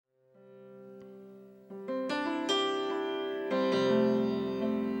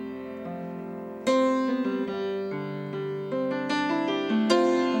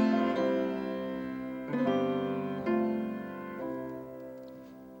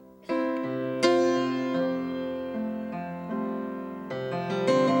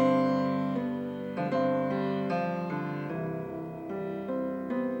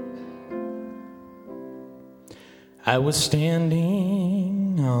I was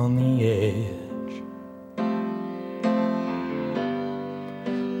standing on the edge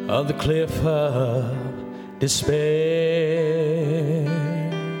of the cliff of despair,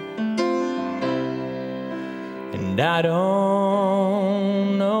 and I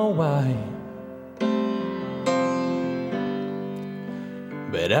don't know why,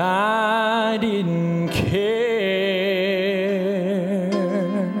 but I didn't care.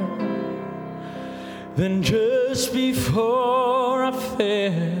 Then just before I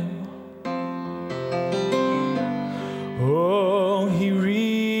fell, oh, he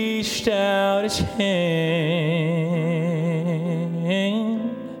reached out his hand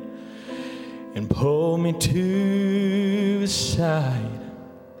and pulled me to his side.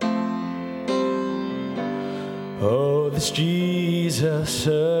 Oh, this Jesus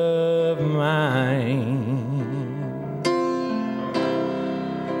of mine.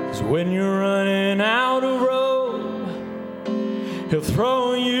 'Cause when you're running out of road, he'll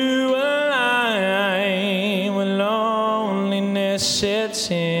throw you a line when loneliness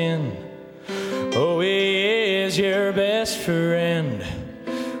sets in. Oh, he is your best friend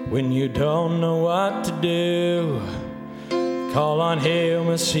when you don't know what to do. Call on him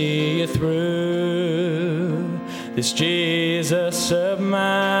and see you through. This Jesus of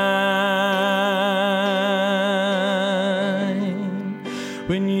mine.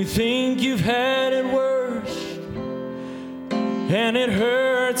 When you think you've had it worse and it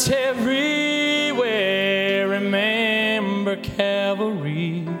hurts everywhere, remember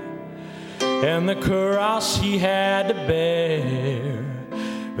Calvary and the cross he had to bear.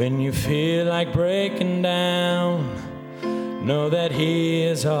 When you feel like breaking down, know that he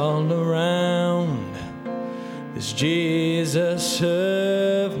is all around. This Jesus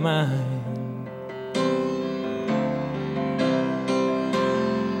of mine.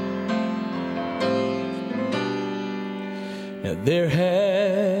 Now there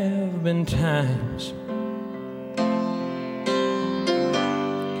have been times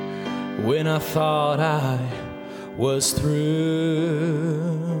when I thought I was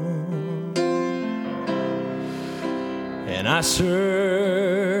through, and I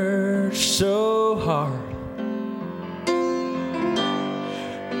searched so hard,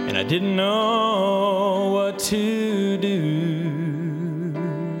 and I didn't know what to do.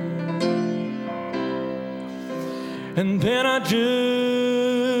 And then I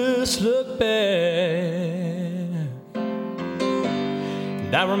just looked back,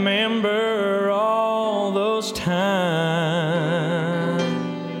 and I remember all those times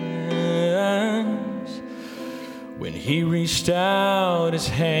when he reached out his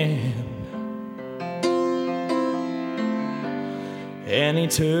hand and he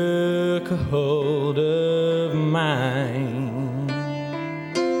took a hold of mine.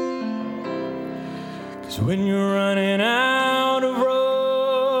 'Cause when you're running out of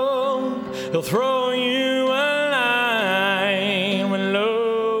road, he'll throw you a line when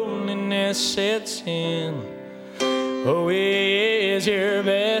loneliness sets in. Oh, he is your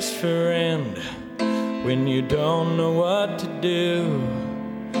best friend when you don't know what to do.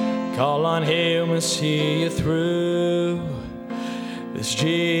 Call on him and see you through. This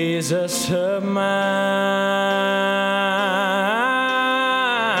Jesus of mine.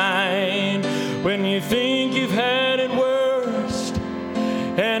 When you think you've had it worst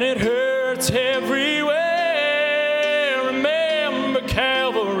and it hurts everywhere, remember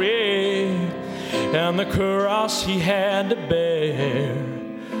Calvary and the cross he had to bear.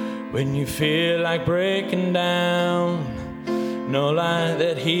 When you feel like breaking down, know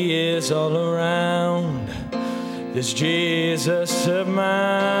that he is all around. This Jesus of mine.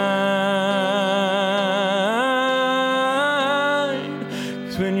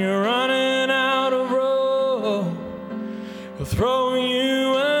 'Cause when you're running out of road, he'll throw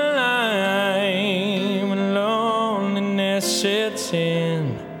you a line when loneliness sets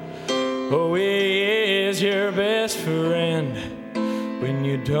in. Oh, he is your best friend when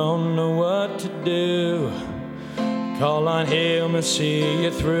you don't know what to do. Call on him and see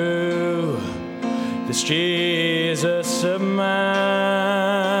you through. This Jesus of mine.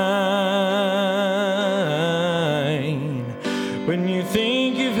 When you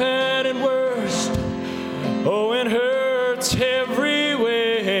think you've had it worst, oh, it hurts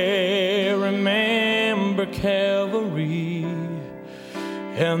everywhere, remember Calvary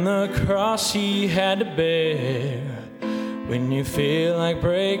and the cross he had to bear. When you feel like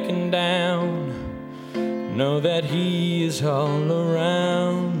breaking down, know that he is all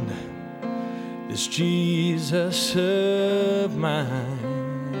around. This Jesus of mine.